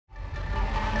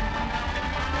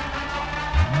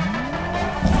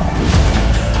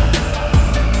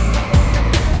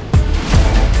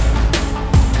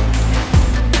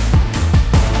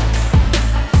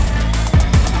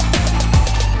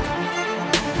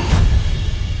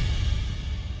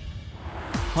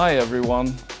Hi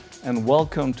everyone, and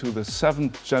welcome to the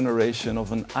 7th generation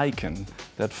of an icon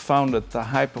that founded the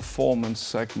high-performance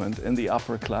segment in the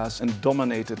upper class and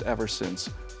dominated ever since.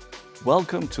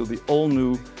 Welcome to the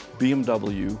all-new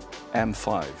BMW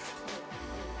M5.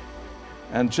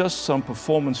 And just some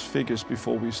performance figures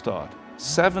before we start.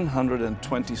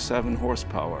 727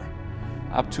 horsepower,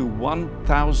 up to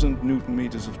 1000 Newton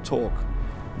meters of torque,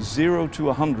 0 to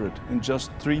 100 in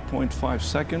just 3.5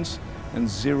 seconds, and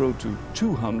 0 to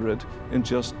 200 in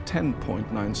just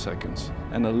 10.9 seconds.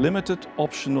 And a limited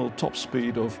optional top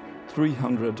speed of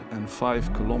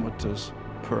 305 kilometers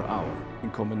per hour in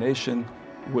combination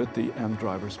with the M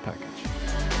Drivers package.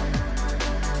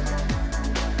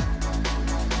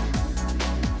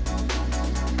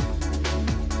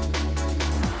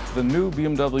 The new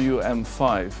BMW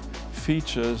M5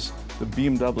 features the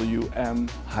BMW M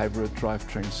hybrid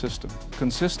drivetrain system,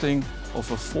 consisting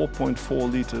of a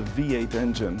 4.4-liter V8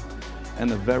 engine and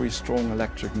a very strong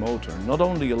electric motor, not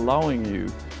only allowing you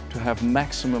to have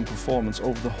maximum performance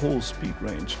over the whole speed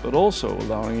range, but also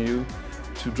allowing you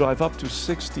to drive up to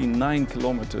 69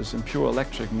 kilometers in pure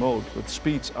electric mode with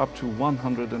speeds up to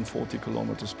 140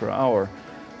 kilometers per hour,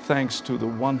 thanks to the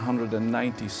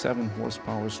 197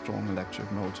 horsepower strong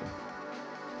electric motor.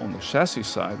 On the chassis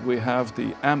side, we have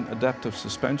the M adaptive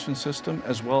suspension system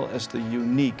as well as the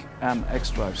unique M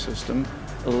xDrive system,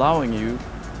 allowing you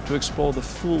to explore the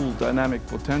full dynamic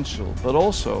potential, but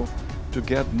also to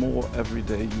get more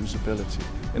everyday usability.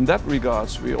 In that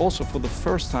regards, we also for the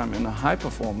first time in a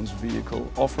high-performance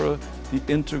vehicle offer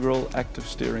the integral active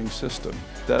steering system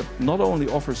that not only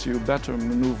offers you better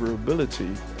maneuverability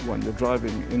when you're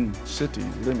driving in city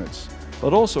limits,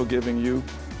 but also giving you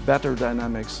better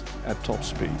dynamics at top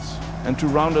speeds. And to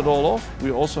round it all off, we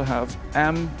also have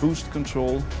M boost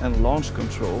control and launch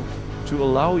control to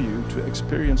allow you to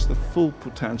experience the full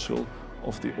potential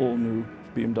of the all-new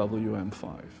BMW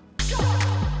M5.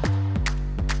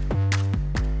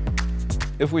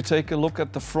 If we take a look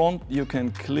at the front, you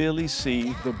can clearly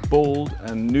see the bold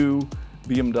and new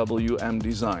BMW M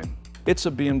design. It's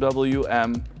a BMW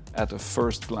M at a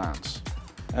first glance.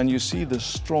 And you see the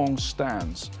strong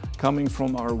stance coming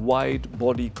from our wide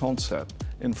body concept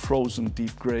in frozen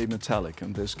deep gray metallic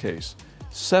in this case.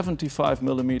 75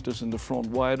 millimeters in the front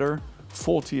wider,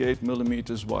 48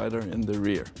 millimeters wider in the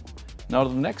rear. Now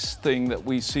the next thing that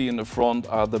we see in the front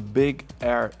are the big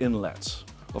air inlets.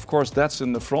 Of course that's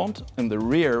in the front. In the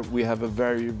rear we have a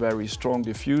very strong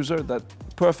diffuser that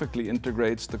perfectly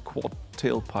integrates the quad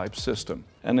tailpipe system.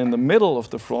 And in the middle of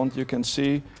the front you can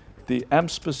see the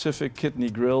M-specific kidney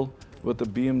grille with the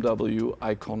BMW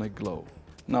iconic glow.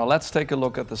 Now let's take a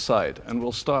look at the side, and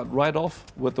we'll start right off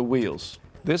with the wheels.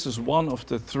 This is one of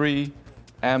the 3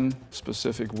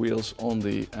 M-specific wheels on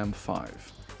the M5.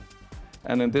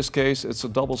 And in this case it's a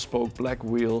double-spoke black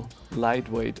wheel,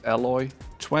 lightweight alloy,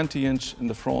 20-inch in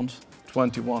the front,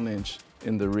 21-inch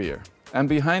in the rear. And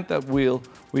behind that wheel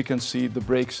we can see the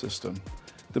brake system.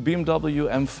 The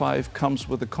BMW M5 comes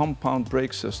with a compound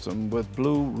brake system with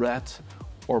blue, red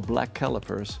or black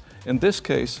calipers. In this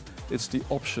case, it's the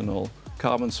optional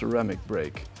carbon ceramic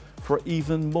brake for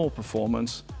even more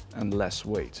performance and less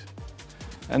weight.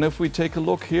 And if we take a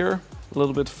look here, a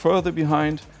little bit further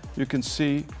behind, you can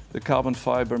see the carbon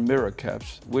fiber mirror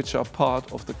caps, which are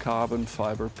part of the carbon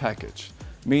fiber package,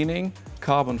 meaning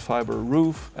carbon fiber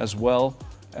roof as well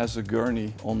as a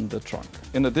gurney on the trunk.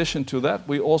 In addition to that,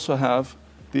 we also have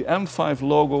the M5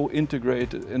 logo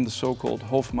integrated in the so-called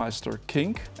Hofmeister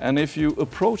kink. And if you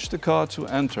approach the car to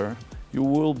enter, you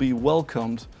will be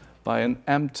welcomed by an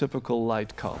M-typical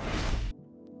light carpet.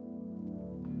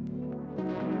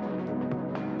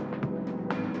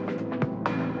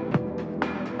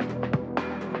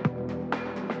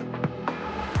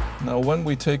 Now when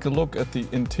we take a look at the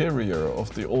interior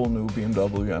of the all-new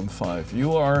BMW M5,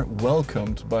 you are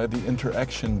welcomed by the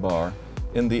interaction bar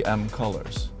in the M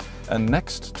colors. And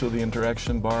next to the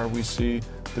interaction bar we see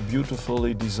the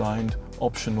beautifully designed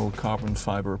optional carbon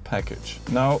fiber package.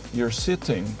 Now you're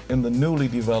sitting in the newly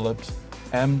developed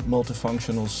M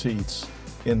multifunctional seats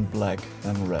in black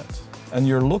and red. And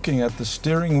you're looking at the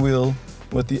steering wheel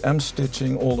with the M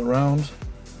stitching all around,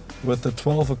 with the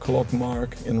 12 o'clock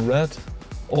mark in red,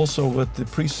 also with the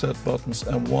preset buttons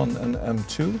M1 and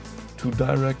M2 to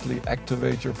directly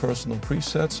activate your personal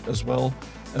presets, as well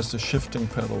as the shifting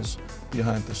pedals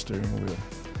behind the steering wheel.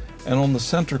 And on the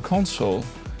center console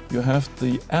you have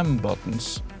the M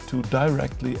buttons to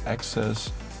directly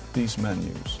access these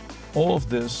menus. All of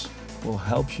this will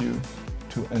help you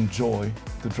to enjoy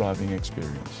the driving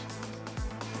experience.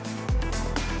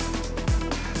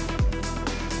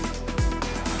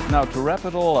 Now to wrap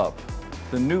it all up,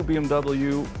 The new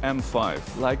BMW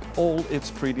M5, like all its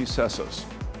predecessors,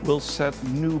 will set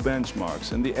new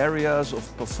benchmarks in the areas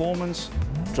of performance,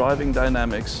 driving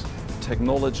dynamics,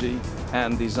 technology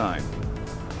and design.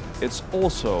 It's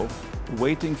also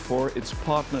waiting for its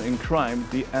partner in crime,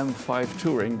 the M5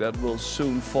 Touring, that will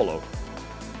soon follow.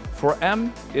 For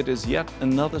M, it is yet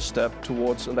another step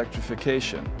towards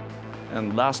electrification.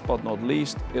 And last but not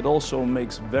least, it also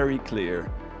makes very clear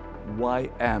why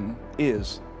M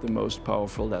is the most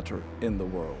powerful letter in the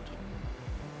world.